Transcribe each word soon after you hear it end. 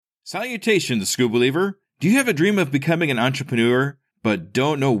Salutations, School Believer. Do you have a dream of becoming an entrepreneur, but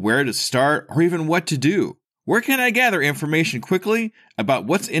don't know where to start or even what to do? Where can I gather information quickly about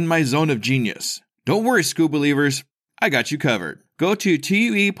what's in my zone of genius? Don't worry, School Believers. I got you covered. Go to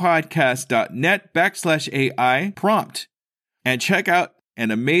tuepodcast.net/AI prompt and check out an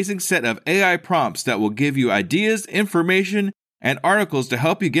amazing set of AI prompts that will give you ideas, information, and articles to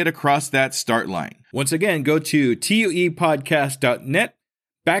help you get across that start line. Once again, go to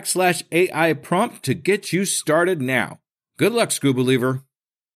tuepodcast.net/AI prompt to get you started now. Good luck, School Believer.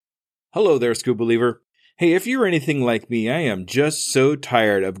 Hello there, School Believer. Hey, if you're anything like me, I am just so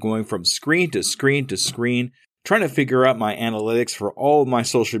tired of going from screen to screen to screen, trying to figure out my analytics for all of my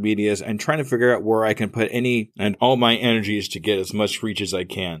social medias and trying to figure out where I can put any and all my energies to get as much reach as I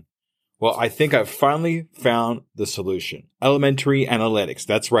can. Well, I think I've finally found the solution. Elementary analytics.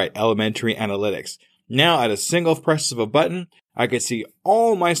 That's right, elementary analytics. Now, at a single press of a button, I can see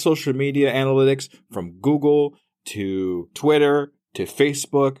all my social media analytics from Google to Twitter to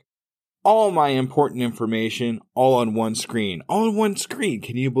Facebook, all my important information all on one screen. All on one screen.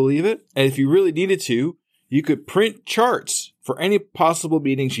 Can you believe it? And if you really needed to, you could print charts for any possible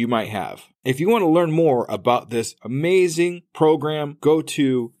meetings you might have. If you want to learn more about this amazing program, go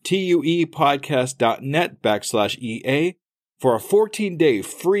to tuepodcast.net/EA for a 14-day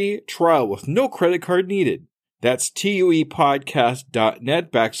free trial with no credit card needed. That's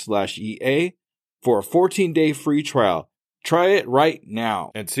tuepodcast.net/EA for a 14-day free trial. Try it right now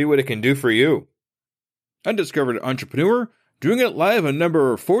and see what it can do for you. Undiscovered Entrepreneur, doing it live on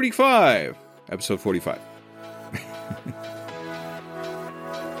number 45, episode 45.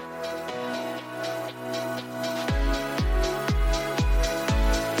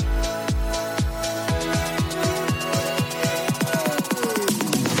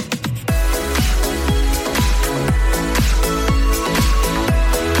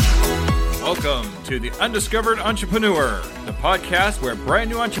 Welcome to the Undiscovered Entrepreneur, the podcast where brand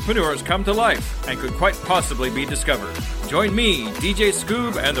new entrepreneurs come to life and could quite possibly be discovered. Join me, DJ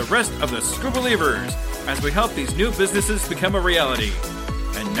Scoob, and the rest of the Scoob Believers as we help these new businesses become a reality.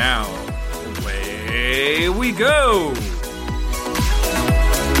 And now, away we go!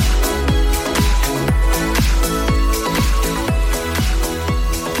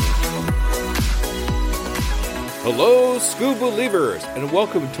 Hello, Scoob Believers, and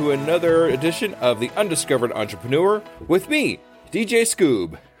welcome to another edition of the Undiscovered Entrepreneur with me, DJ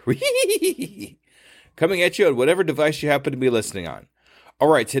Scoob. Coming at you on whatever device you happen to be listening on. All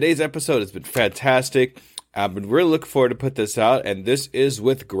right, today's episode has been fantastic. I've been really looking forward to put this out, and this is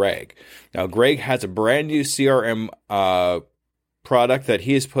with Greg. Now, Greg has a brand new CRM product that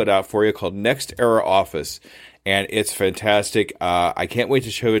he has put out for you called Next Era Office, and it's fantastic. I can't wait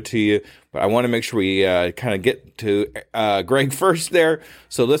to show it to you, but I want to make sure we kind of get to Greg first there.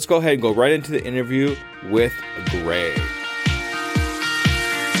 So let's go ahead and go right into the interview with Greg.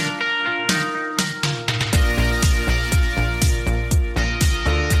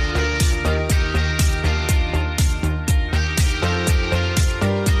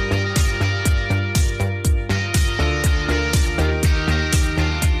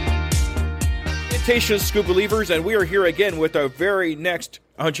 School Believers, and we are here again with our very next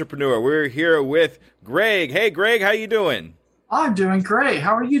entrepreneur. We're here with Greg. Hey, Greg, how you doing? I'm doing great.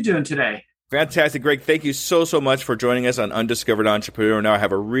 How are you doing today? Fantastic, Greg. Thank you so much for joining us on Undiscovered Entrepreneur. Now I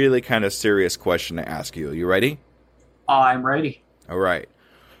have a really kind of serious question to ask you. Are you ready? I'm ready. All right.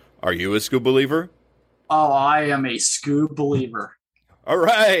 Are you a School Believer? Oh, I am a Scoob Believer. All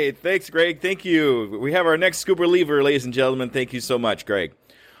right. Thanks, Greg. Thank you. We have our next School Believer, ladies and gentlemen. Thank you so much, Greg.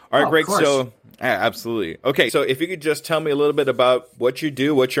 All right, Greg, so absolutely. Okay, so if you could just tell me a little bit about what you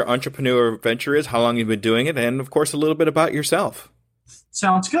do, what your entrepreneur venture is, how long you've been doing it, and of course, a little bit about yourself.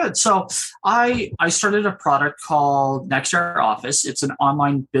 Sounds good. So I started a product called Next Era Office. It's an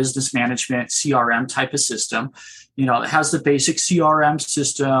online business management CRM type of system. You know, it has the basic CRM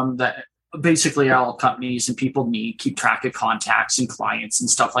system that basically all companies and people need, keep track of contacts and clients and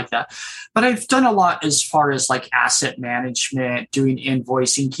stuff like that. But I've done a lot as far as like asset management, doing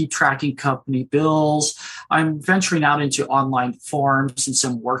invoicing, keep tracking company bills. I'm venturing out into online forms and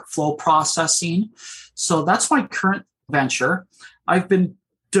some workflow processing. So that's my current venture. I've been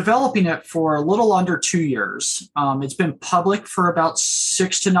developing it for a little under 2 years. It's been public for about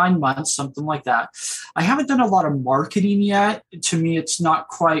 6 to 9 months, something like that. I haven't done a lot of marketing yet. To me, it's not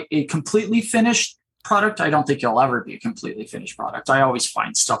quite a completely finished product. I don't think it'll ever be a completely finished product. I always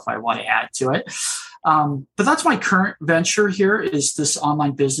find stuff I want to add to it. But that's my current venture here, is this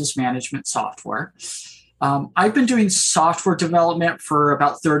online business management software. I've been doing software development for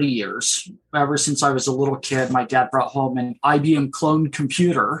about 30 years. Ever since I was a little kid, my dad brought home an IBM clone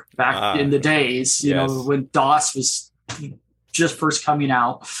computer back in the days, yes. when DOS was just first coming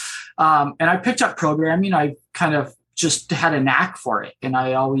out. And I picked up programming. I kind of just had a knack for it, and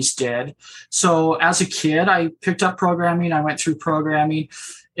I always did. So as a kid, I picked up programming. I went through programming,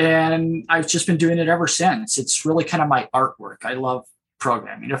 and I've just been doing it ever since. It's really kind of my artwork. I love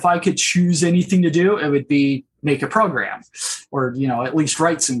programming. If I could choose anything to do, it would be make a program, or at least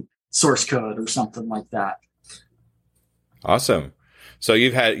write some source code or something like that. Awesome. So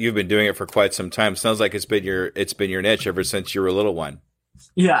you've been doing it for quite some time. Sounds like it's been your niche ever since you were a little one.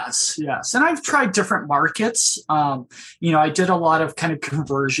 Yes. And I've tried different markets. I did a lot of kind of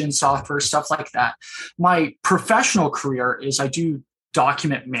conversion software, stuff like that. My professional career is I do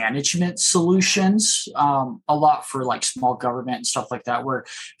document management solutions, a lot for like small government and stuff like that, where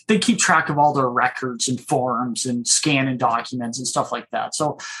they keep track of all their records and forms and scanning documents and stuff like that.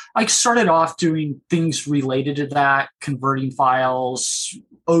 So I started off doing things related to that, converting files,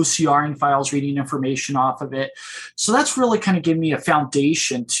 OCRing files, reading information off of it. So that's really kind of given me a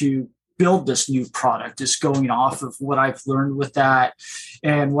foundation to build this new product, is going off of what I've learned with that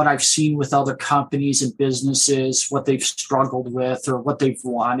and what I've seen with other companies and businesses, what they've struggled with or what they've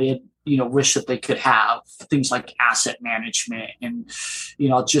wanted, wish that they could have. Things like asset management and,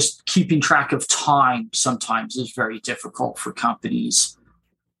 just keeping track of time sometimes is very difficult for companies.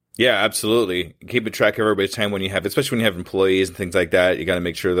 Yeah, absolutely. Keeping track of everybody's time especially when you have employees and things like that, you got to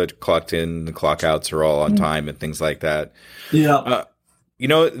make sure that clocked in and clock outs are all on time and things like that. Yeah.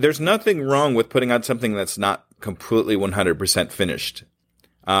 There's nothing wrong with putting out something that's not completely 100% finished.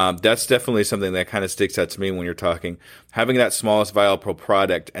 That's definitely something that kind of sticks out to me when you're talking. Having that smallest viable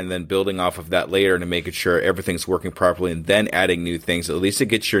product and then building off of that later to making sure everything's working properly and then adding new things. At least it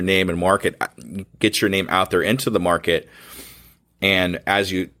gets your name gets your name out there into the market. And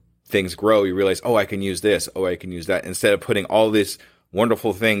as things grow, you realize, I can use this. I can use that. Instead of putting all these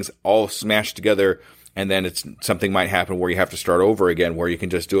wonderful things all smashed together, and then something might happen where you have to start over again, where you can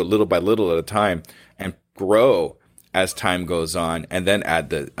just do it little by little at a time and grow as time goes on, and then add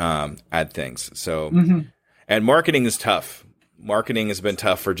things. So, And marketing is tough. Marketing has been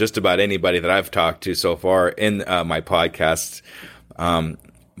tough for just about anybody that I've talked to so far in my podcasts.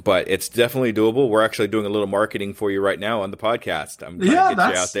 But it's definitely doable. We're actually doing a little marketing for you right now on the podcast. I'm trying to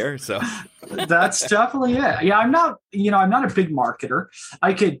get you out there. So that's definitely it. Yeah, I'm not a big marketer.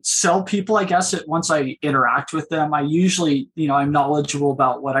 I could sell people, I guess, once I interact with them. I usually, I'm knowledgeable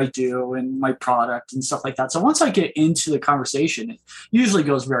about what I do and my product and stuff like that. So once I get into the conversation, it usually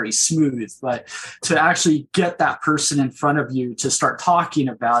goes very smooth. But to actually get that person in front of you to start talking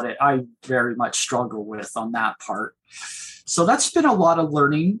about it, I very much struggle with on that part. So that's been a lot of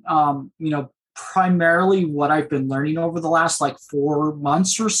learning. Primarily what I've been learning over the last 4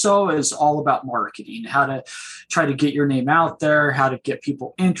 months or so is all about marketing, how to try to get your name out there, how to get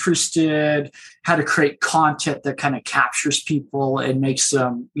people interested, how to create content that kind of captures people and makes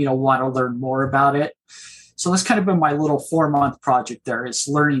them, want to learn more about it. So that's kind of been my little 4-month project there, is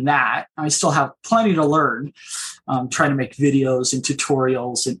learning that. I still have plenty to learn, trying to make videos and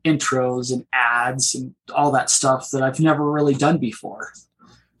tutorials and intros and ads and all that stuff that I've never really done before.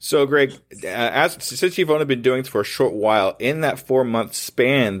 So, Greg, since you've only been doing this for a short while, in that 4-month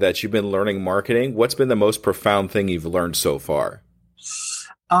span that you've been learning marketing, what's been the most profound thing you've learned so far?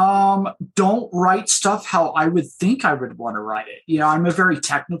 Don't write stuff how I would think I would want to write it. I'm a very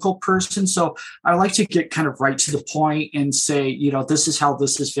technical person, so I like to get kind of right to the point and say, this is how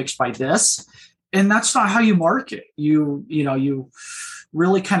this is fixed by this. And that's not how you market. You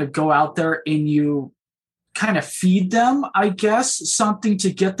really kind of go out there and you kind of feed them, I guess, something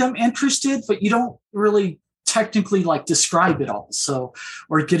to get them interested, but you don't really technically describe it all. So,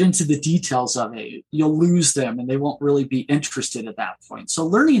 or get into the details of it. You'll lose them and they won't really be interested at that point. So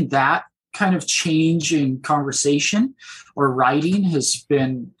learning that kind of change in conversation or writing has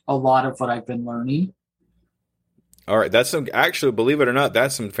been a lot of what I've been learning. All right. Actually, believe it or not,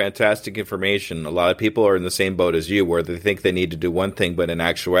 that's some fantastic information. A lot of people are in the same boat as you, where they think they need to do one thing, but in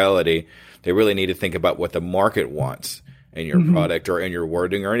actuality, they really need to think about what the market wants in your product or in your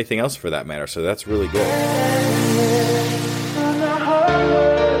wording or anything else for that matter. So that's really good.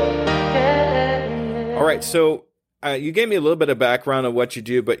 All right. So you gave me a little bit of background on what you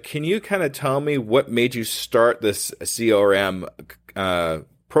do, but can you kind of tell me what made you start this CRM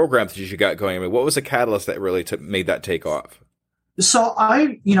program that you got going? I mean, what was the catalyst that really made that take off? So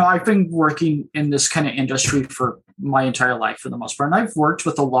I've been working in this kind of industry for my entire life for the most part. And I've worked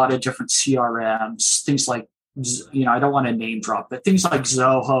with a lot of different CRMs, things like, I don't want to name drop, but things like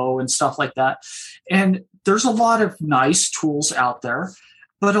Zoho and stuff like that. And there's a lot of nice tools out there,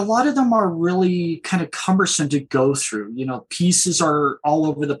 but a lot of them are really kind of cumbersome to go through. Pieces are all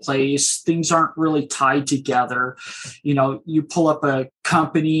over the place. Things aren't really tied together. You pull up a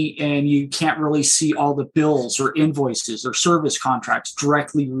company and you can't really see all the bills or invoices or service contracts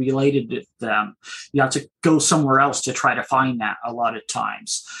directly related to them. You have to go somewhere else to try to find that a lot of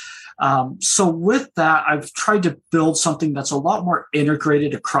times. So with that, I've tried to build something that's a lot more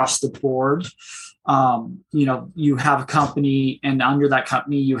integrated across the board. You have a company, and under that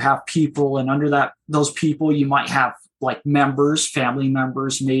company you have people, and under those people you might have like members, family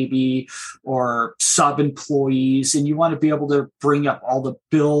members maybe, or sub-employees, and you want to be able to bring up all the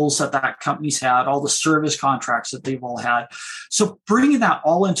bills that company's had, all the service contracts that they've all had. So bringing that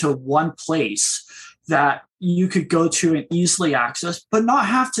all into one place that you could go to and easily access, but not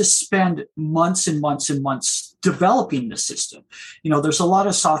have to spend months and months and months developing the system. There's a lot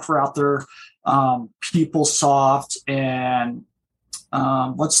of software out there, PeopleSoft, and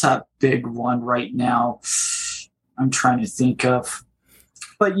what's that big one right now? I'm trying to think of.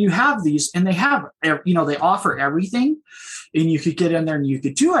 But you have these, and they have, they offer everything, and you could get in there and you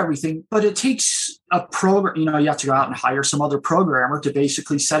could do everything, but it takes a program. You have to go out and hire some other programmer to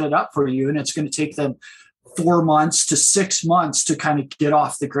basically set it up for you, and it's going to take them 4 months to 6 months to kind of get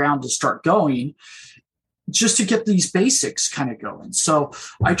off the ground to start going, just to get these basics kind of going. So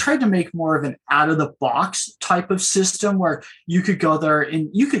I tried to make more of an out of the box type of system where you could go there and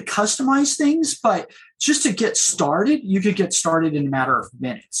you could customize things, but just to get started, you could get started in a matter of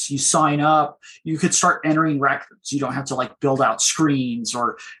minutes. You sign up, you could start entering records. You don't have to like build out screens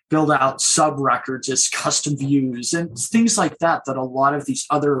or build out sub records as custom views and things like that a lot of these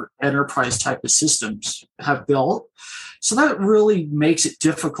other enterprise type of systems have built. So that really makes it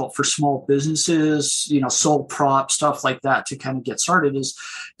difficult for small businesses, sole prop, stuff like that, to kind of get started. Is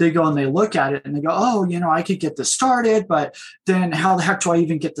they go and they look at it and they go, oh, I could get this started, but then how the heck do I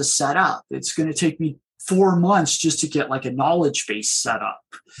even get this set up? It's going to take me 4 months just to get like a knowledge base set up.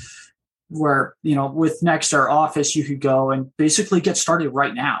 Where, with Nexstar Office, you could go and basically get started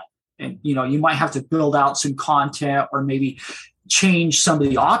right now. And, you might have to build out some content or maybe change some of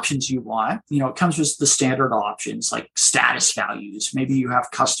the options you want. It comes with the standard options like status values. Maybe you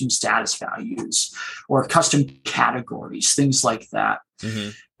have custom status values or custom categories, things like that. Mm-hmm.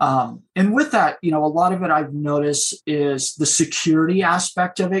 And with that, a lot of it I've noticed is the security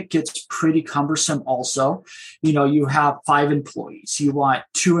aspect of it gets pretty cumbersome also. You have 5 employees. You want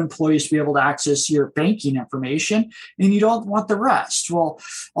 2 employees to be able to access your banking information, and you don't want the rest. Well,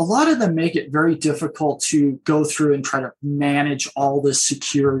 a lot of them make it very difficult to go through and try to manage all this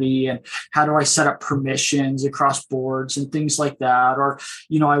security and how do I set up permissions across boards and things like that. Or,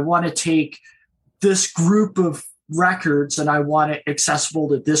 I want to take this group of records and I want it accessible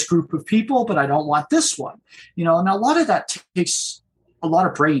to this group of people, but I don't want this one, and a lot of that takes a lot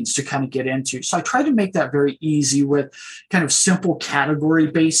of brains to kind of get into. So I try to make that very easy with kind of simple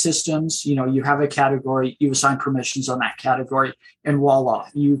category-based systems. You have a category, you assign permissions on that category, and voila,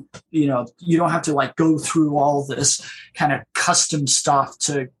 you don't have to like go through all this kind of custom stuff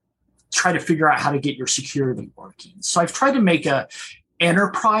to try to figure out how to get your security working. So I've tried to make a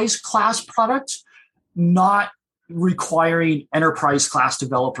enterprise class product, not requiring enterprise class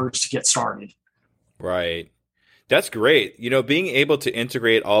developers to get started. Right. That's great. Being able to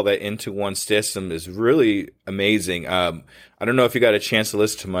integrate all that into one system is really amazing. I don't know if you got a chance to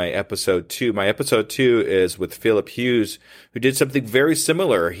listen to my episode 2. My episode 2 is with Philip Hughes, who did something very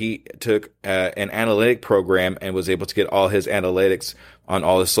similar. He took an analytic program and was able to get all his analytics on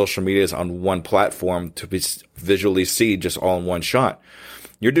all his social medias on one platform to visually see just all in one shot.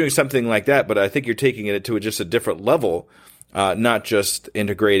 You're doing something like that, but I think you're taking it to just a different level, not just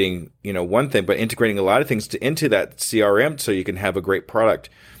integrating, one thing, but integrating a lot of things into that CRM so you can have a great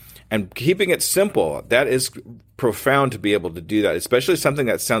product. And keeping it simple, that is profound to be able to do that, especially something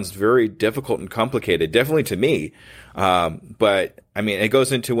that sounds very difficult and complicated, definitely to me. But, I mean, it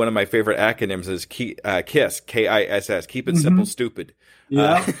goes into one of my favorite acronyms is KISS, K-I-S-S, keep it simple, stupid.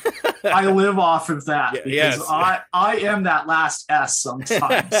 Yeah, I live off of that because yes. I am that last S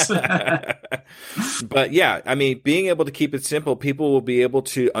sometimes. But yeah, I mean, being able to keep it simple, people will be able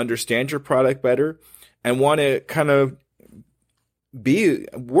to understand your product better and want to kind of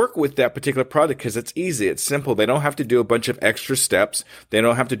work with that particular product because it's easy, it's simple. They don't have to do a bunch of extra steps. They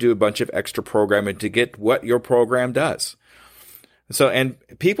don't have to do a bunch of extra programming to get what your program does. So, and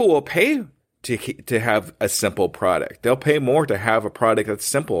people will pay to have a simple product. They'll pay more to have a product that's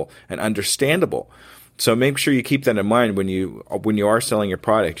simple and understandable. So make sure you keep that in mind when you are selling your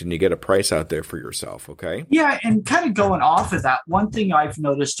product and you get a price out there for yourself. Okay. Yeah, and kind of going off of that, one thing I've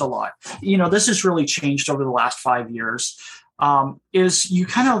noticed a lot, this has really changed over the last 5 years, is you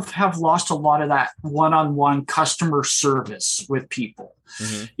kind of have lost a lot of that one-on-one customer service with people.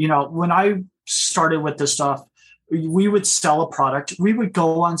 When I started with this stuff, we would sell a product. We would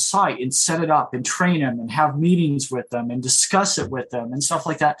go on site and set it up and train them and have meetings with them and discuss it with them and stuff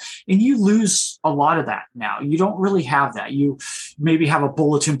like that. And you lose a lot of that now. You don't really have that. You maybe have a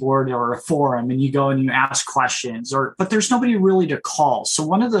bulletin board or a forum and you go and you ask questions, but there's nobody really to call. So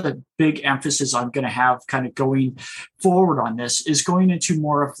one of the big emphasis I'm going to have kind of going forward on this is going into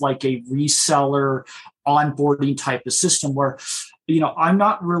more of like a reseller onboarding type of system where I'm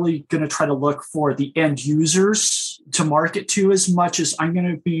not really going to try to look for the end users to market to as much as I'm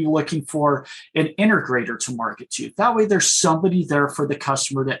going to be looking for an integrator to market to. That way there's somebody there for the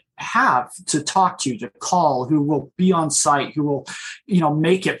customer to talk to call, who will be on site, who will,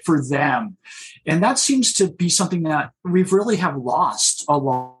 make it for them. And that seems to be something that we've really have lost a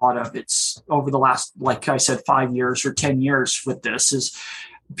lot of. It's over the last, like I said, 5 years or 10 years with this is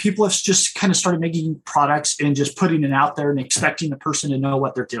people have just kind of started making products and just putting it out there and expecting the person to know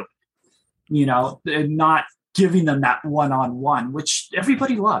what they're doing, and not giving them that one-on-one, which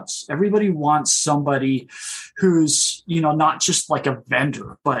everybody loves. Everybody wants somebody who's, not just like a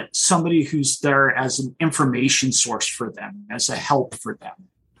vendor, but somebody who's there as an information source for them, as a help for them.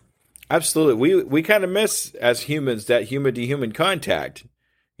 Absolutely. We kind of miss as humans that human to human contact.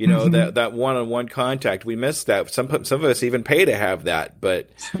 That one-on-one contact, we miss that. Some of us even pay to have that,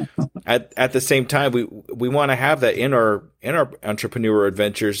 but at the same time, we want to have that in our entrepreneur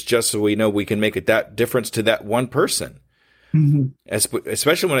adventures, just so we know we can make that difference to that one person.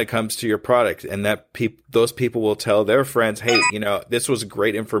 Especially when it comes to your product, and that those people will tell their friends, "Hey, this was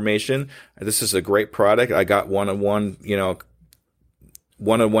great information. This is a great product. I got one-on-one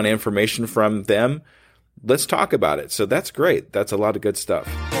information from them. Let's talk about it." So that's great. That's a lot of good stuff.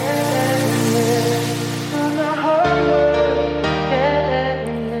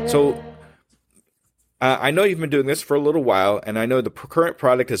 So I know you've been doing this for a little while, and I know the current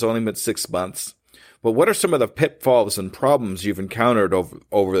product has only been 6 months. But what are some of the pitfalls and problems you've encountered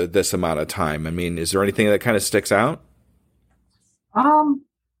over this amount of time? I mean, is there anything that kind of sticks out? Trying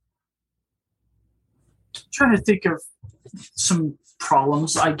to think of some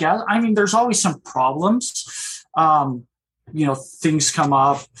problems, I guess. I mean, there's always some problems. Things come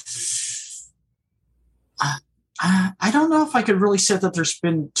up. I don't know if I could really say that there's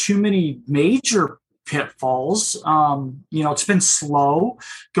been too many major pitfalls. It's been slow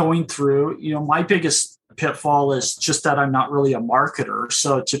going through. My biggest pitfall is just that I'm not really a marketer.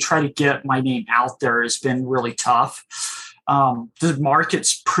 So to try to get my name out there has been really tough. The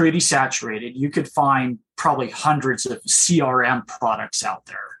market's pretty saturated. You could find probably hundreds of CRM products out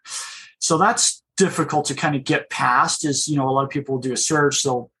there. So that's difficult to kind of get past. Is, a lot of people do a search.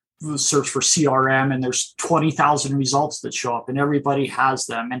 They'll search for CRM and there's 20,000 results that show up and everybody has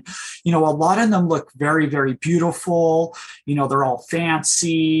them. And, a lot of them look very, very beautiful. They're all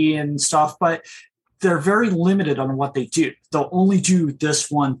fancy and stuff, but they're very limited on what they do. They'll only do this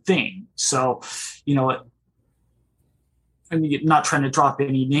one thing. So, I'm not trying to drop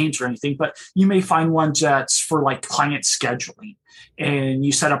any names or anything, but you may find one that's for like client scheduling, and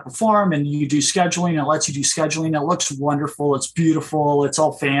you set up a form and you do scheduling, and it lets you do scheduling. It looks wonderful. It's beautiful. It's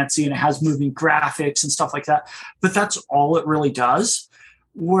all fancy and it has moving graphics and stuff like that. But that's all it really does.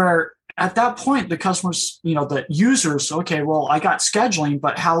 Where at that point, the customers, the users, okay, well, I got scheduling,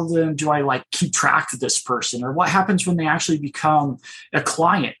 but how then do I keep track of this person? Or what happens when they actually become a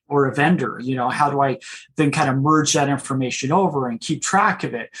client or a vendor? How do I then kind of merge that information over and keep track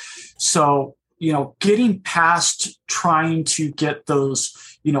of it? So, getting past trying to get those,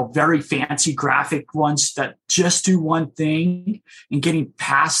 very fancy graphic ones that just do one thing, and getting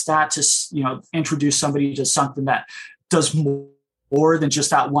past that to, introduce somebody to something that does more than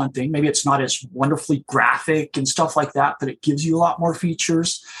just that one thing. Maybe it's not as wonderfully graphic and stuff like that, but it gives you a lot more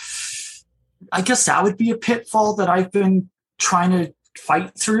features. I guess that would be a pitfall that I've been trying to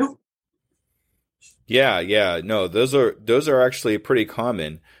fight through. Yeah. No, those are actually pretty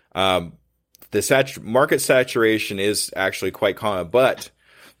common. The market saturation is actually quite common, but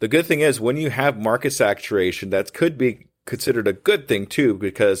the good thing is when you have market saturation, that could be considered a good thing too,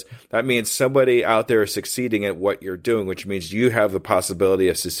 because that means somebody out there is succeeding at what you're doing, which means you have the possibility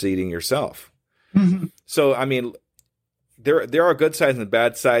of succeeding yourself. Mm-hmm. So, I mean, there are good sides and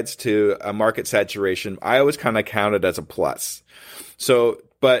bad sides to a market saturation. I always kind of count it as a plus. So,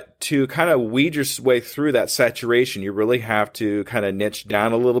 but to kind of weed your way through that saturation, you really have to kind of niche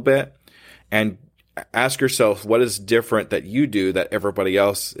down a little bit and ask yourself what is different that you do that everybody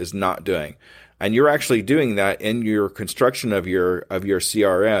else is not doing. And you're actually doing that in your construction of your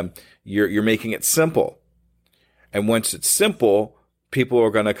CRM. You're making it simple. And once it's simple, people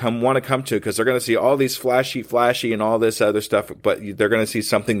are going to want to come to, because they're going to see all these flashy and all this other stuff, but they're going to see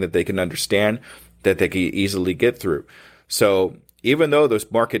something that they can understand, that they can easily get through. So even though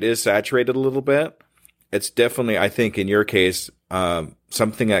this market is saturated a little bit, it's definitely, I think in your case,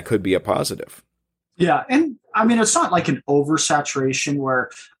 something that could be a positive. Yeah. And I mean, it's not like an oversaturation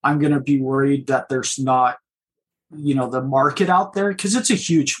where I'm going to be worried that there's not, the market out there, because it's a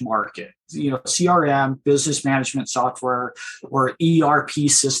huge market. CRM, business management software, or ERP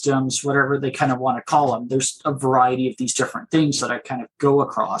systems, whatever they kind of want to call them. There's a variety of these different things that I kind of go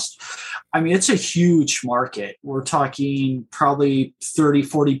across. I mean, it's a huge market. We're talking probably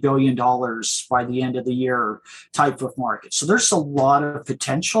 $30-40 billion by the end of the year type of market. So there's a lot of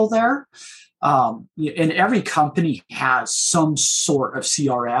potential there. And every company has some sort of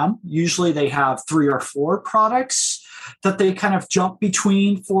CRM. Usually they have 3 or 4 products that they kind of jump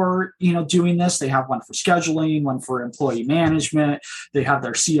between for, doing this. They have one for scheduling, one for employee management. They have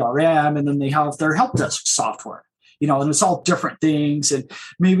their CRM, and then they have their help desk software, and it's all different things. And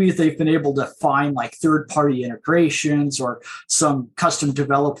maybe they've been able to find like third-party integrations or some custom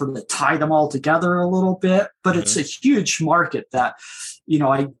developer to tie them all together a little bit. But it's a huge market that,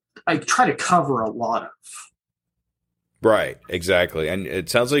 I try to cover a lot of. Right, exactly. And it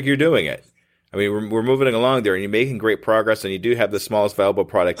sounds like you're doing it. I mean, we're moving along there, and you're making great progress, and you do have the smallest valuable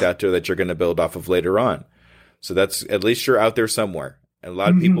product out there that you're going to build off of later on. So that's, at least you're out there somewhere. And a lot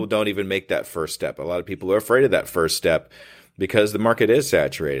of people don't even make that first step. A lot of people are afraid of that first step because the market is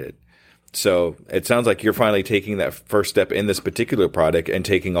saturated. So it sounds like you're finally taking that first step in this particular product and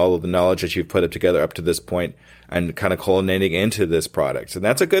taking all of the knowledge that you've put up together up to this point and kind of culminating into this product. And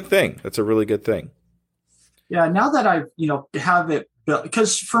that's a good thing. That's a really good thing. Yeah. Now that I, have it built,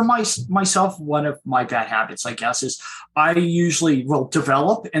 because for myself, one of my bad habits, I guess, is I usually will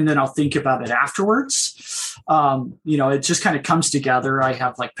develop and then I'll think about it afterwards. It just kind of comes together. I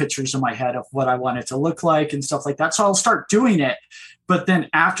have like pictures in my head of what I want it to look like and stuff like that. So I'll start doing it. But then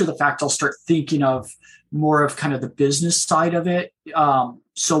after the fact, I'll start thinking of more of kind of the business side of it.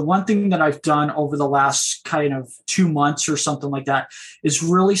 So one thing that I've done over the last kind of 2 months or something like that is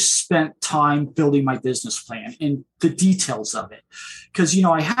really spent time building my business plan and the details of it. Because,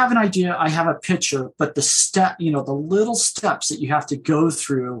 I have an idea, I have a picture, but the little steps that you have to go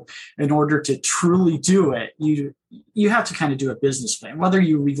through in order to truly do it, you have to kind of do a business plan, whether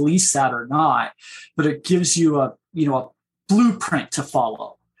you release that or not, but it gives you a blueprint to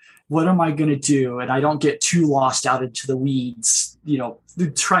follow. What am I going to do? And I don't get too lost out into the weeds,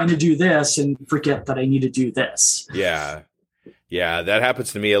 trying to do this and forget that I need to do this. Yeah. Yeah. That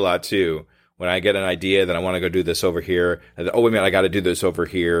happens to me a lot too. When I get an idea that I want to go do this over here, and oh, wait a minute, I got to do this over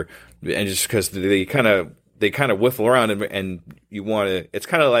here. And just because they kind of whiffle around and you want to, it's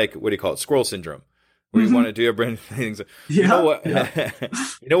kind of like, what do you call it? Squirrel syndrome, where you want to do a brand new things. Yeah. You know what? Yeah.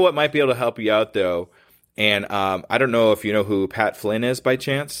 You know what might be able to help you out though? And I don't know if you know who Pat Flynn is by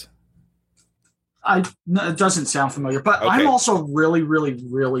chance. It doesn't sound familiar, but okay. I'm also really, really,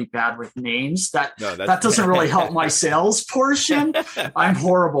 really bad with names. That doesn't really help my sales portion. I'm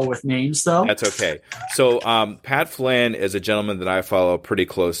horrible with names, though. That's okay. So Pat Flynn is a gentleman that I follow pretty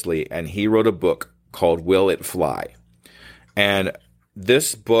closely, and he wrote a book called Will It Fly? And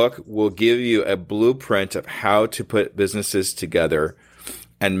this book will give you a blueprint of how to put businesses together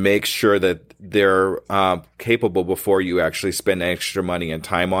and make sure that they're capable before you actually spend extra money and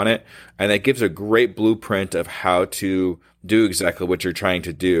time on it. And that gives a great blueprint of how to do exactly what you're trying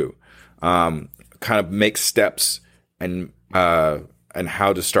to do. Kind of make steps and how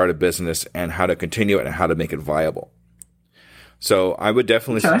to start a business and how to continue it and how to make it viable. So I would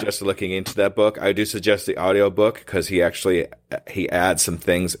definitely suggest looking into that book. I do suggest the audio book because he adds some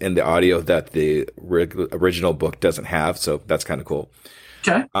things in the audio that the original book doesn't have. So that's kind of cool.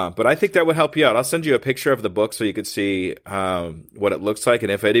 Okay. But I think that would help you out. I'll send you a picture of the book so you can see what it looks like.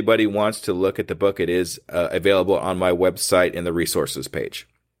 And if anybody wants to look at the book, it is available on my website in the resources page.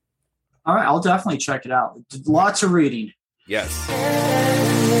 All right. I'll definitely check it out. Lots of reading. Yes.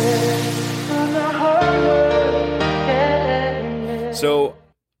 So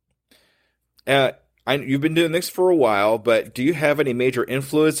you've been doing this for a while, but do you have any major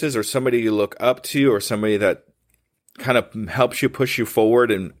influences or somebody you look up to or somebody that kind of helps you push you forward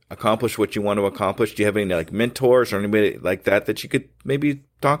and accomplish what you want to accomplish? Do you have any like mentors or anybody like that you could maybe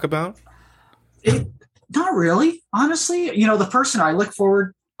talk about? Not really, honestly. The person I look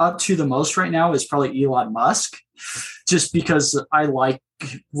forward up to the most right now is probably Elon Musk, just because I like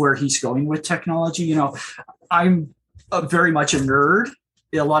where he's going with technology. I'm very much a nerd.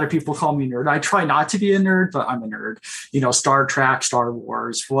 A lot of people call me nerd. I try not to be a nerd, but I'm a nerd. Star Trek, Star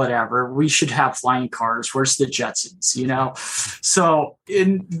Wars, whatever. We should have flying cars. Where's the Jetsons? So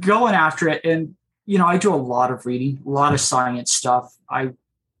in going after it, and I do a lot of reading, a lot of science stuff. I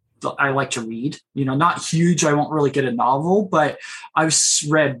like to read, not huge. I won't really get a novel, but I've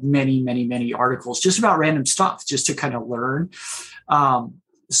read many, many, many articles just about random stuff just to kind of learn.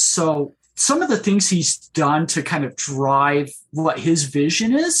 So some of the things he's done to kind of drive what his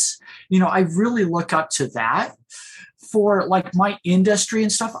vision is, I really look up to that. For like my industry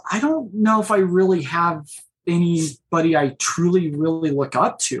and stuff, I don't know if I really have anybody I truly, really look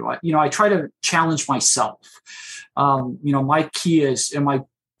up to. I try to challenge myself. My key is, am I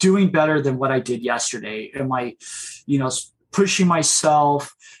doing better than what I did yesterday? Am I, pushing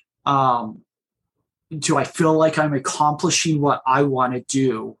myself? Do I feel like I'm accomplishing what I want to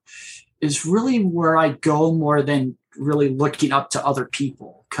do? Is really where I go more than really looking up to other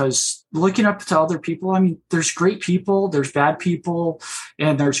people. Because looking up to other people, there's great people, there's bad people,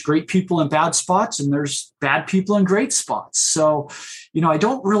 and there's great people in bad spots, and there's bad people in great spots. So, I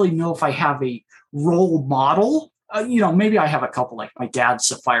don't really know if I have a role model. Maybe I have a couple, like my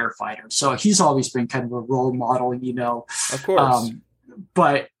dad's a firefighter, so he's always been kind of a role model, Of course.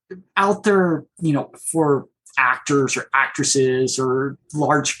 But out there, for actors or actresses or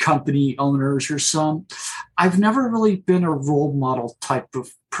large company owners or I've never really been a role model type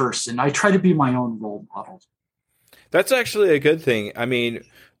of person. I try to be my own role model. That's actually a good thing.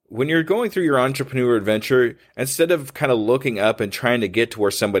 When you're going through your entrepreneur adventure, instead of kind of looking up and trying to get to where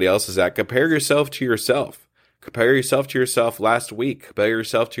somebody else is at, compare yourself to yourself. Compare yourself to yourself last week. Compare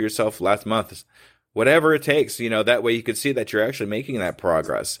yourself to yourself last month. Whatever it takes, that way you can see that you're actually making that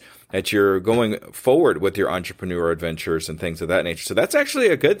progress, that you're going forward with your entrepreneur adventures and things of that nature. So that's actually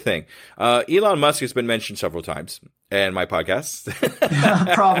a good thing. Elon Musk has been mentioned several times in my podcast.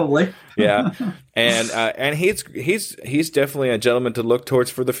 Probably. Yeah. And he's definitely a gentleman to look towards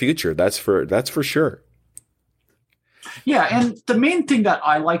for the future. That's for sure. Yeah. And the main thing that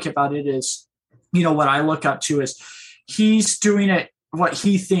I like about it is, what I look up to is he's doing it what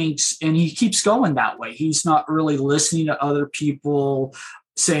he thinks, and he keeps going that way. He's not really listening to other people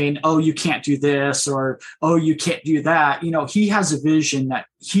saying, oh, you can't do this, or, oh, you can't do that. He has a vision that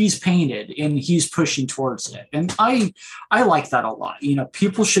he's painted and he's pushing towards it. And I like that a lot.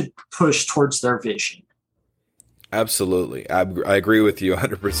 People should push towards their vision. Absolutely. I agree with you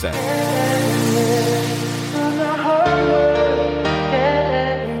 100%.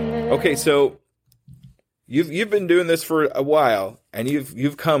 Okay, so you've been doing this for a while, and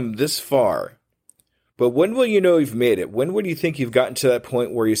you've come this far. But when will you know you've made it? When would you think you've gotten to that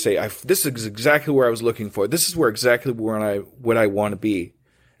point where you say, "This is exactly where I was looking for. This is exactly what I want to be,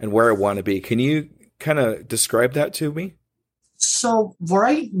 and where I want to be"? Can you kind of describe that to me? So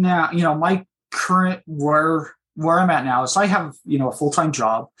right now, my current where I'm at now is I have, a full-time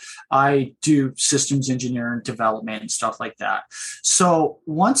job. I do systems engineering, development, and stuff like that. So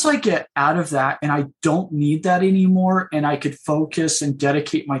once I get out of that and I don't need that anymore, and I could focus and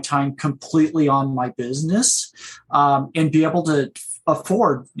dedicate my time completely on my business, and be able to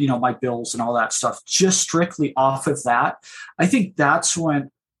afford, my bills and all that stuff, just strictly off of that, I think that's when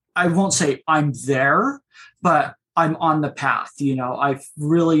I won't say I'm there, but I'm on the path. I've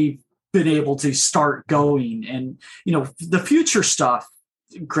really been able to start going, and the future stuff,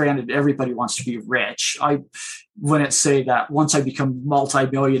 granted, everybody wants to be rich. I wouldn't say that once I become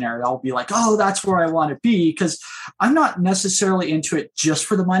multimillionaire I'll be like, oh, that's where I want to be, because I'm not necessarily into it just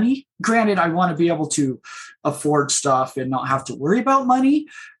for the money. Granted, I want to be able to afford stuff and not have to worry about money,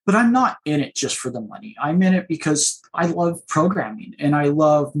 but I'm not in it just for the money. I'm in it because I love programming and I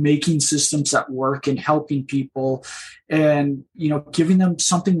love making systems that work and helping people and, giving them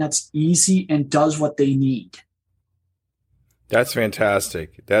something that's easy and does what they need. That's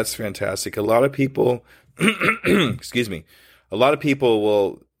fantastic. That's fantastic. A lot of people, excuse me, a lot of people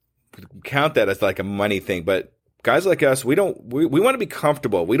will count that as like a money thing, but guys like us, we want to be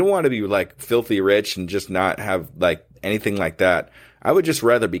comfortable. We don't want to be like filthy rich and just not have like anything like that. I would just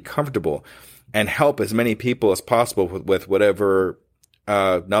rather be comfortable and help as many people as possible with whatever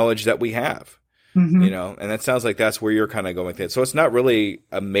knowledge that we have. Mm-hmm. And that sounds like that's where you're kind of going with it. So it's not really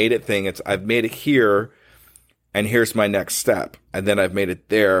a made it thing. It's I've made it here, and here's my next step. And then I've made it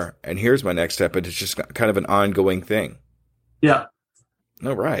there, and here's my next step. And it's just kind of an ongoing thing. Yeah.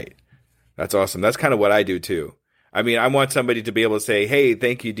 All right. That's awesome. That's kind of what I do too. I want somebody to be able to say, hey,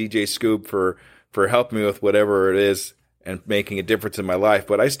 thank you, DJ Scoop, for helping me with whatever it is and making a difference in my life.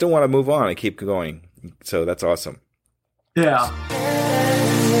 But I still want to move on and keep going. So that's awesome. Yeah.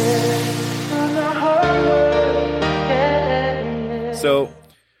 So,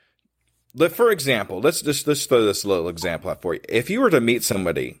 for example, let's throw this little example out for you. If you were to meet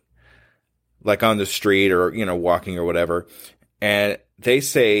somebody like on the street or, walking or whatever, and they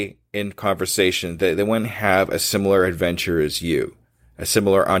say in conversation that they want to have a similar adventure as you, a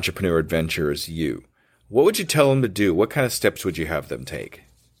similar entrepreneur adventure as you, what would you tell them to do? What kind of steps would you have them take?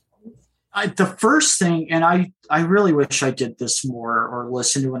 The first thing, and I really wish I did this more or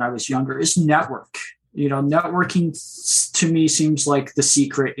listened to when I was younger, is network. Networking to me seems like the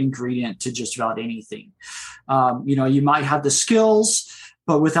secret ingredient to just about anything. You might have the skills,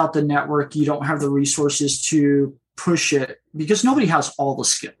 but without the network, you don't have the resources to push it because nobody has all the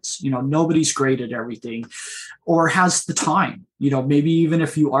skills. Nobody's great at everything or has the time. Maybe even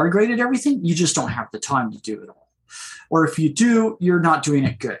if you are great at everything, you just don't have the time to do it all. Or if you do, you're not doing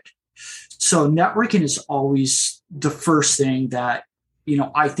it good. So networking is always the first thing that,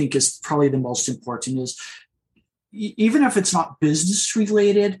 I think is probably the most important is even if it's not business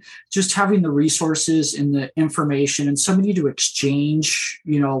related, just having the resources and the information and somebody to exchange,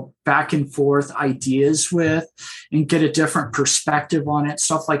 back and forth ideas with and get a different perspective on it,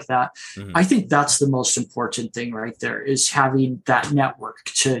 stuff like that. Mm-hmm. I think that's the most important thing right there is having that network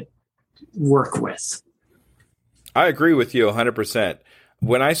to work with. I agree with you 100%.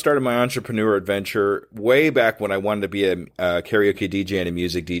 When I started my entrepreneur adventure, way back when I wanted to be a karaoke DJ and a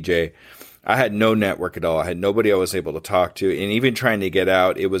music DJ, I had no network at all. I had nobody I was able to talk to. And even trying to get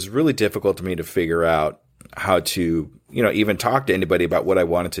out, it was really difficult for me to figure out how to, even talk to anybody about what I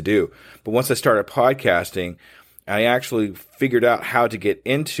wanted to do. But once I started podcasting, I actually figured out how to get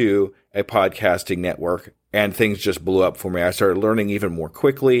into a podcasting network, and things just blew up for me. I started learning even more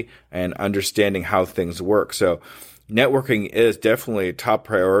quickly and understanding how things work. So networking is definitely a top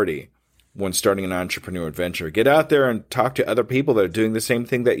priority when starting an entrepreneur adventure. Get out there and talk to other people that are doing the same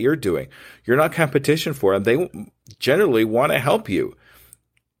thing that you're doing. You're not competition for them. They generally want to help you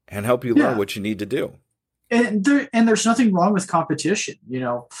and help you learn what you need to do. And there's nothing wrong with competition.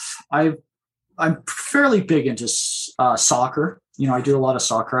 I'm fairly big into soccer. I do a lot of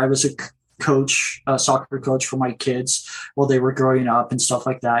soccer. I was a soccer coach for my kids while they were growing up and stuff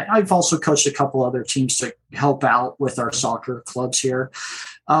like that. I've also coached a couple other teams to help out with our soccer clubs here.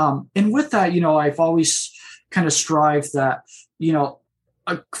 And with that, I've always kind of strived that,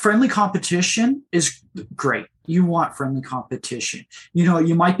 a friendly competition is great. You want friendly competition.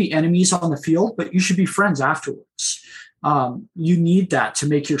 You might be enemies on the field, but you should be friends afterwards. You need that to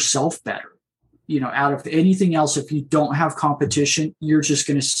make yourself better. Out of anything else, if you don't have competition, you're just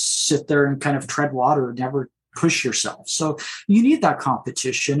going to sit there and kind of tread water and never push yourself. So you need that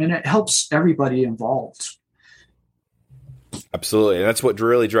competition, and it helps everybody involved. Absolutely. And that's what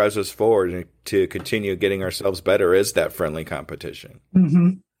really drives us forward to continue getting ourselves better is that friendly competition. Mm-hmm.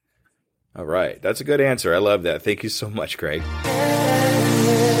 All right. That's a good answer. I love that. Thank you so much, Craig.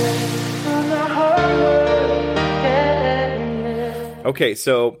 Okay.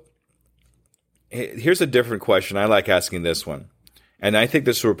 So here's a different question. I like asking this one, and I think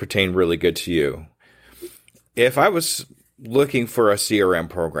this will pertain really good to you. If I was looking for a CRM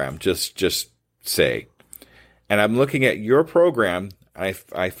program, just say, and I'm looking at your program,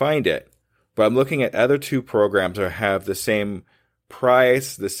 I find it, but I'm looking at other two programs that have the same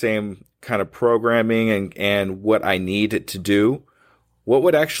price, the same kind of programming and what I need it to do, what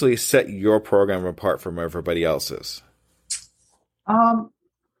would actually set your program apart from everybody else's?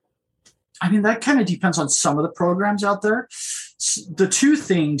 That kind of depends on some of the programs out there. The two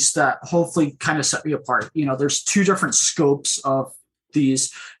things that hopefully kind of set me apart, there's two different scopes of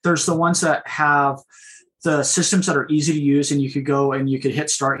these. There's the ones that have the systems that are easy to use and you could go and you could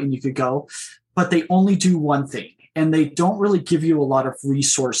hit start and you could go, but they only do one thing. And they don't really give you a lot of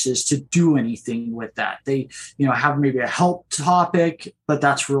resources to do anything with that. They, have maybe a help topic, but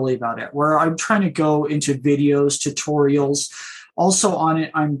that's really about it. Where I'm trying to go into videos, tutorials. Also on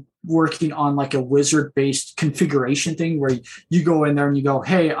it, I'm working on like a wizard-based configuration thing where you go in there and you go,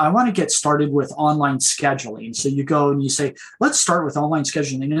 hey, I want to get started with online scheduling. So you go and you say, let's start with online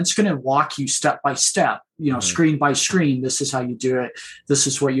scheduling. And it's going to walk you step by step, screen by screen. This is how you do it. This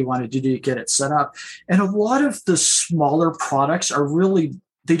is what you want to do to get it set up. And a lot of the smaller products are really,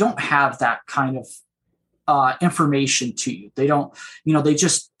 they don't have that kind of information to you. They don't, they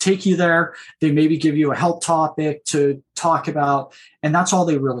just take you there. They maybe give you a help topic to talk about, and that's all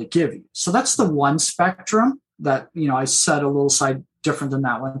they really give you. So that's the one spectrum that, I set a little side different than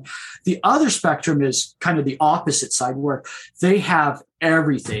that one. The other spectrum is kind of the opposite side where they have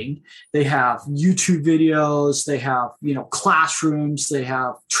everything. They have YouTube videos, they have, classrooms, they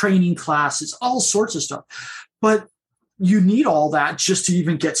have training classes, all sorts of stuff. But you need all that just to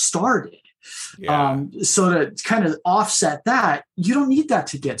even get started. Yeah. So to kind of offset that, you don't need that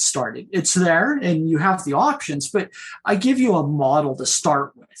to get started. It's there and you have the options, but I give you a model to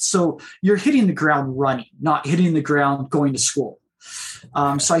start with. So you're hitting the ground running, not hitting the ground going to school.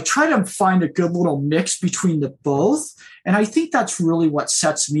 So I try to find a good little mix between the both. And I think that's really what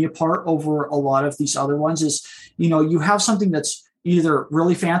sets me apart over a lot of these other ones is, you have something that's either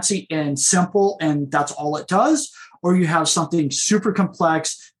really fancy and simple and that's all it does, or you have something super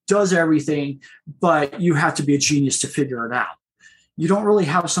complex, does everything, but you have to be a genius to figure it out. You don't really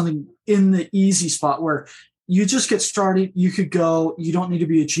have something in the easy spot where you just get started, you could go, you don't need to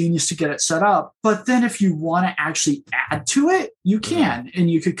be a genius to get it set up. But then if you want to actually add to it, you can, and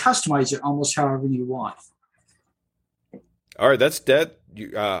you could customize it almost however you want. All right, that's dead.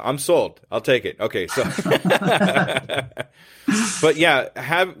 I'm sold. I'll take it. Okay, so, but yeah,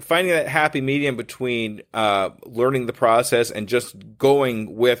 finding that happy medium between learning the process and just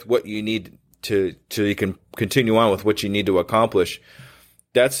going with what you need to you can continue on with what you need to accomplish.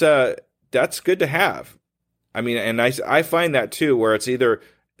 That's good to have. I mean, and I find that too, where it's either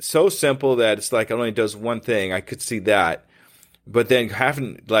so simple that it's like it only does one thing. I could see that, but then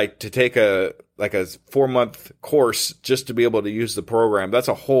having like to take a 4-month course just to be able to use the program, that's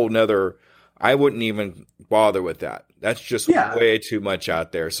a whole nother. I wouldn't even bother with that. That's just way too much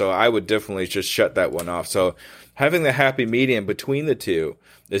out there. So I would definitely just shut that one off. So having the happy medium between the two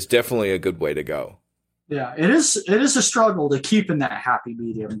is definitely a good way to go. Yeah, it is a struggle to keep in that happy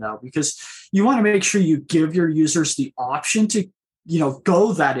medium though, because you want to make sure you give your users the option to,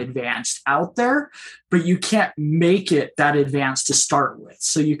 go that advanced out there, but you can't make it that advanced to start with.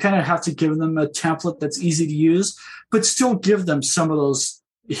 So you kind of have to give them a template that's easy to use, but still give them some of those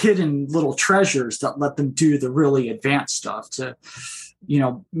hidden little treasures that let them do the really advanced stuff to,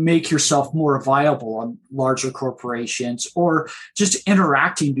 make yourself more viable on larger corporations or just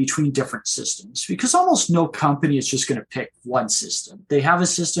interacting between different systems, because almost no company is just going to pick one system. They have a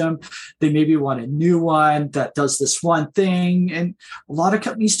system. They maybe want a new one that does this one thing. And a lot of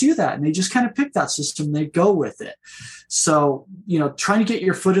companies do that. And they just kind of pick that system. And they go with it. So, trying to get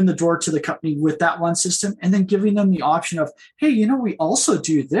your foot in the door to the company with that one system and then giving them the option of, hey, we also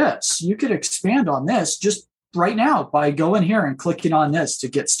do this. You could expand on this just right now by going here and clicking on this to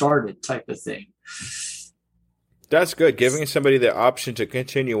get started type of thing. That's good. Giving somebody the option to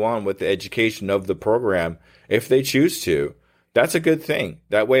continue on with the education of the program if they choose to. That's a good thing.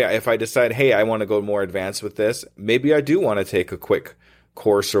 That way, if I decide, hey, I want to go more advanced with this, maybe I do want to take a quick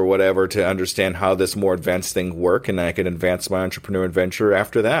course or whatever to understand how this more advanced thing work, and I can advance my entrepreneur adventure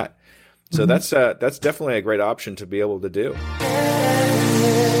after that. So that's definitely a great option to be able to do.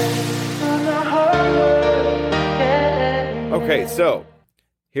 Okay, so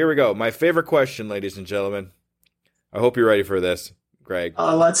here we go. My favorite question, ladies and gentlemen. I hope you're ready for this, Greg.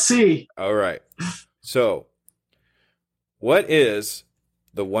 Let's see. All right. So, what is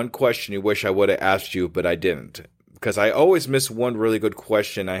the one question you wish I would have asked you, but I didn't? Because I always miss one really good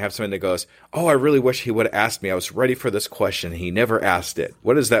question. I have something that goes, oh, I really wish he would have asked me. I was ready for this question. He never asked it.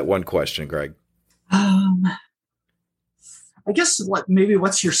 What is that one question, Greg? I guess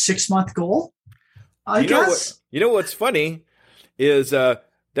what's your 6-month goal? I guess. You know what's funny is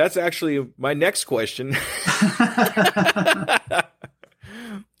that's actually my next question.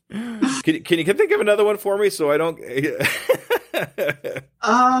 Can you think of another one for me so I don't?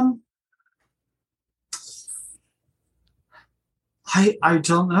 I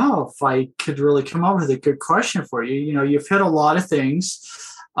don't know if I could really come up with a good question for you. You've hit a lot of things.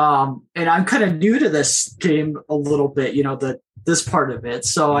 And I'm kind of new to this game a little bit, this part of it.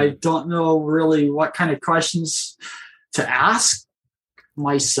 So I don't know really what kind of questions to ask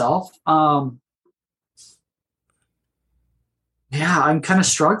myself. I'm kind of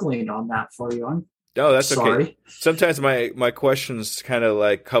struggling on that for you. Oh, that's sorry. Okay. Sometimes my questions kind of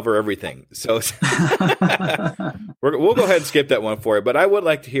like cover everything. So we'll go ahead and skip that one for you. But I would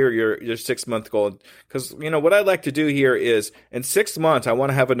like to hear your 6-month goal, because what I'd like to do here is in 6 months I want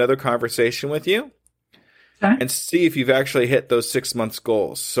to have another conversation with you and see if you've actually hit those 6 months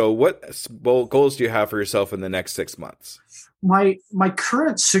goals. So what goals do you have for yourself in the next 6 months? My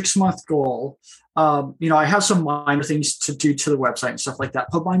current 6-month goal, I have some minor things to do to the website and stuff like that,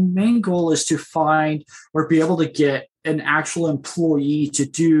 but my main goal is to find or be able to get an actual employee to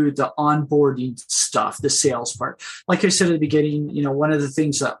do the onboarding stuff, the sales part. Like I said at the beginning, one of the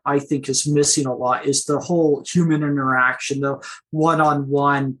things that I think is missing a lot is the whole human interaction, the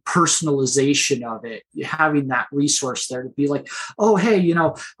one-on-one personalization of it, having that resource there to be like, oh, hey,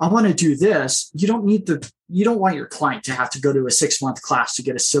 I want to do this. You don't need the you don't want your client to have to go to a 6-month class to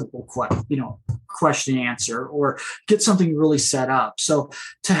get a simple question answer or get something really set up. So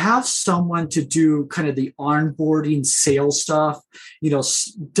to have someone to do kind of the onboarding sales stuff,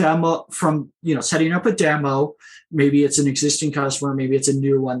 demo from, setting up a demo, maybe it's an existing customer, maybe it's a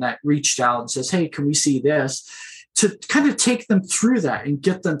new one that reached out and says, hey, can we see this? To kind of take them through that and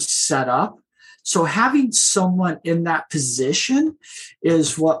get them set up. So having someone in that position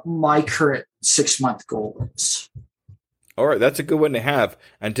is what my current 6-month goal is. All right, that's a good one to have.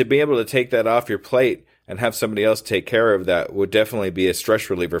 And to be able to take that off your plate and have somebody else take care of that would definitely be a stress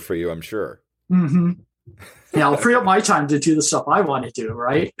reliever for you, I'm sure. Mm-hmm. Yeah, I'll free up my time to do the stuff I want to do,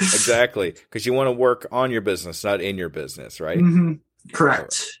 right? Exactly, because you want to work on your business, not in your business, right? Mm-hmm.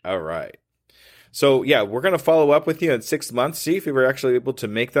 Correct. All right. So, yeah, we're going to follow up with you in 6 months, see if we were actually able to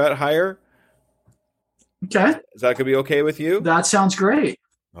make that hire. Okay. Is that going to be okay with you? That sounds great.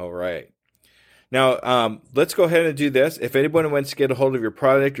 All right. Now, let's go ahead and do this. If anyone wants to get a hold of your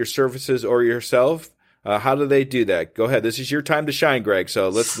product, your services, or yourself, how do they do that? Go ahead. This is your time to shine, Greg. So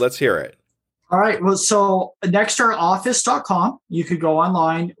let's hear it. All right. Well, so nexteraoffice.com. You could go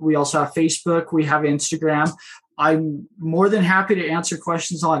online. We also have Facebook. We have Instagram. I'm more than happy to answer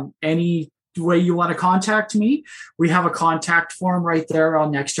questions on any way you want to contact me. We have a contact form right there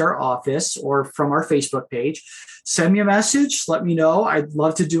on Nextera Office or from our Facebook page. Send me a message. Let me know. I'd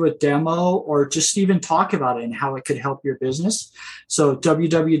love to do a demo or just even talk about it and how it could help your business. So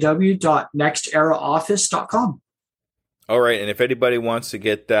www.nexteraoffice.com. All right. And if anybody wants to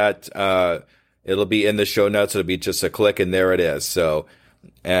get that, it'll be in the show notes. It'll be just a click and there it is. So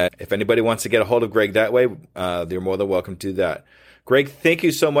if anybody wants to get a hold of Greg that way, they're more than welcome to do that. Greg, thank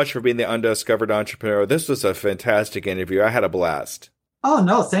you so much for being the Undiscovered Entrepreneur. This was a fantastic interview. I had a blast. Oh,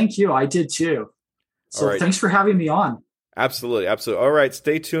 no, thank you. I did too. So right. Thanks for having me on. Absolutely. Absolutely. All right.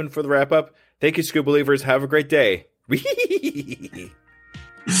 Stay tuned for the wrap up. Thank you, Scoop Believers. Have a great day.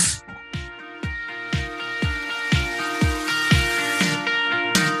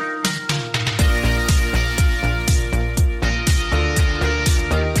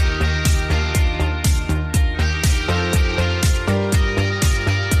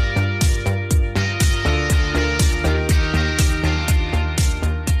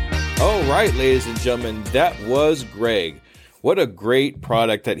 All right, ladies and gentlemen, that was Greg. What a great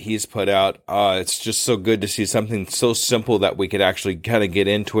product that he's put out. It's just so good to see something so simple that we could actually kind of get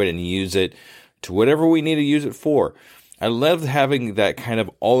into it and use it to whatever we need to use it for. I love having that kind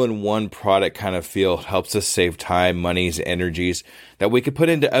of all-in-one product kind of feel. It helps us save time, monies, energies that we could put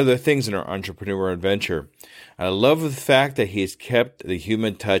into other things in our entrepreneur adventure. And I love the fact that he's kept the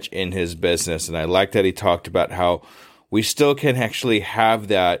human touch in his business. And I like that he talked about how we still can actually have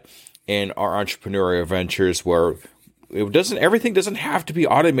that in our entrepreneurial ventures where everything doesn't have to be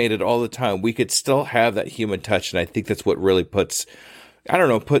automated all the time. We could still have that human touch. And I think that's what really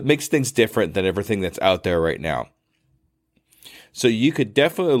makes things different than everything that's out there right now. So you could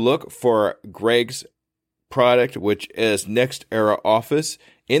definitely look for Greg's product, which is Nextera Office,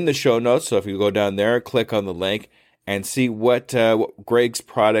 in the show notes. So if you go down there, click on the link and see what Greg's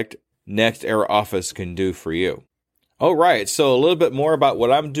product, Nextera Office, can do for you. All right, so a little bit more about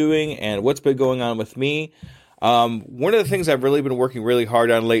what I'm doing and what's been going on with me. One of the things I've really been working really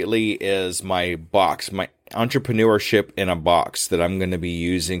hard on lately is my box, my entrepreneurship in a box that I'm going to be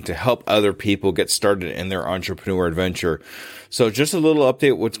using to help other people get started in their entrepreneur adventure. So just a little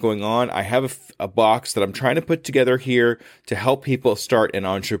update what's going on. I have a box that I'm trying to put together here to help people start an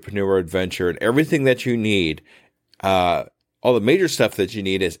entrepreneur adventure, and everything that you need, all the major stuff that you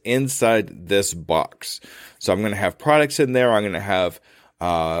need is inside this box. So I'm going to have products in there. I'm going to have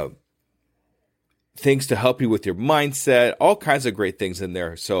things to help you with your mindset, all kinds of great things in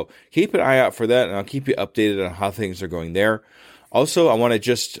there. So keep an eye out for that, and I'll keep you updated on how things are going there. Also, I want to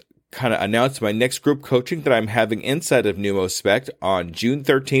just kind of announce my next group coaching that I'm having inside of Numospect on June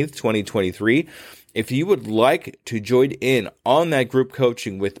 13th, 2023. If you would like to join in on that group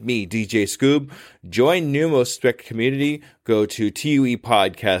coaching with me, DJ Scoob, join Numospect community, go to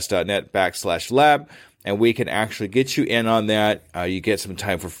tuepodcast.net/lab, and we can actually get you in on that. You get some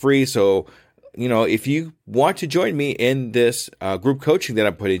time for free. So, if you want to join me in this group coaching that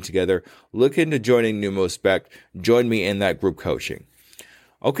I'm putting together, look into joining Numospect. Join me in that group coaching.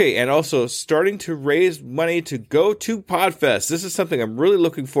 Okay, and also starting to raise money to go to PodFest. This is something I'm really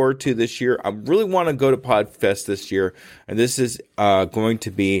looking forward to this year. I really want to go to PodFest this year, and this is going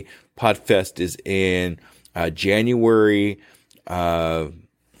to be, PodFest is in January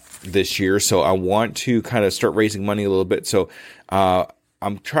this year, so I want to kind of start raising money a little bit. So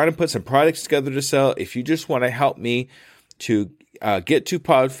I'm trying to put some products together to sell. If you just want to help me to get to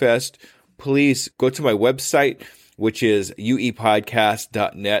PodFest, please go to my website, which is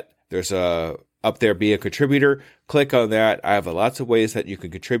uepodcast.net. There's up there, be a contributor. Click on that. I have lots of ways that you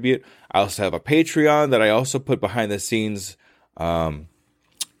can contribute. I also have a Patreon that I also put behind the scenes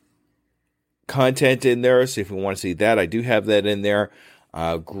content in there. So if you want to see that, I do have that in there.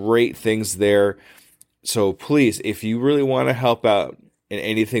 Great things there. So please, if you really want to help out in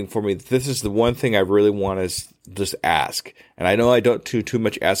anything for me, this is the one thing I really want to just ask. And I know I don't do too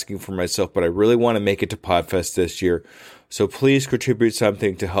much asking for myself, but I really want to make it to Podfest this year. So please contribute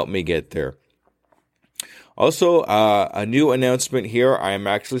something to help me get there. Also, a new announcement here. I am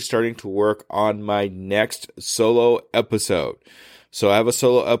actually starting to work on my next solo episode. So I have a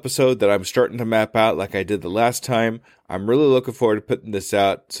solo episode that I'm starting to map out like I did the last time. I'm really looking forward to putting this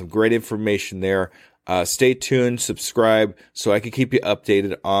out. Some great information there. Stay tuned, subscribe, so I can keep you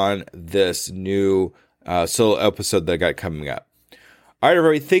updated on this new solo episode that I got coming up. All right,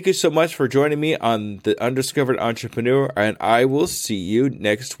 everybody, thank you so much for joining me on The Undiscovered Entrepreneur, and I will see you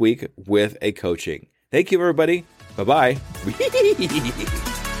next week with a coaching. Thank you, everybody. Bye-bye.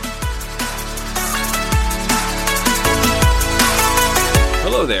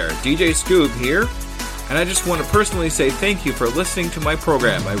 Hello there, DJ Scoob here, and I just want to personally say thank you for listening to my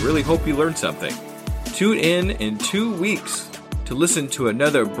program. I really hope you learned something. Tune in 2 weeks to listen to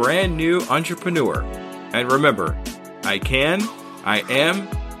another brand new entrepreneur. And remember, I can, I am,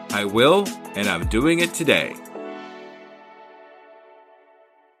 I will, and I'm doing it today.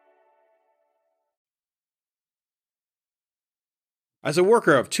 As a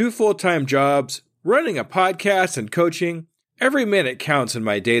worker of 2 full-time jobs, running a podcast and coaching, every minute counts in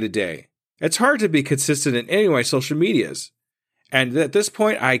my day-to-day. It's hard to be consistent in any of my social medias. And at this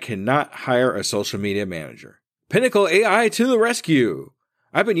point, I cannot hire a social media manager. Pinnacle AI to the rescue!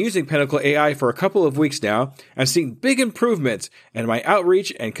 I've been using Pinnacle AI for a couple of weeks now and seeing big improvements in my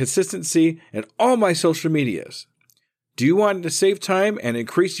outreach and consistency in all my social medias. Do you want to save time and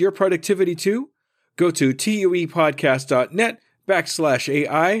increase your productivity too? Go to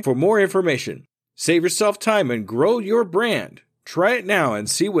tuepodcast.net/AI for more information. Save yourself time and grow your brand. Try it now and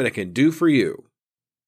see what it can do for you.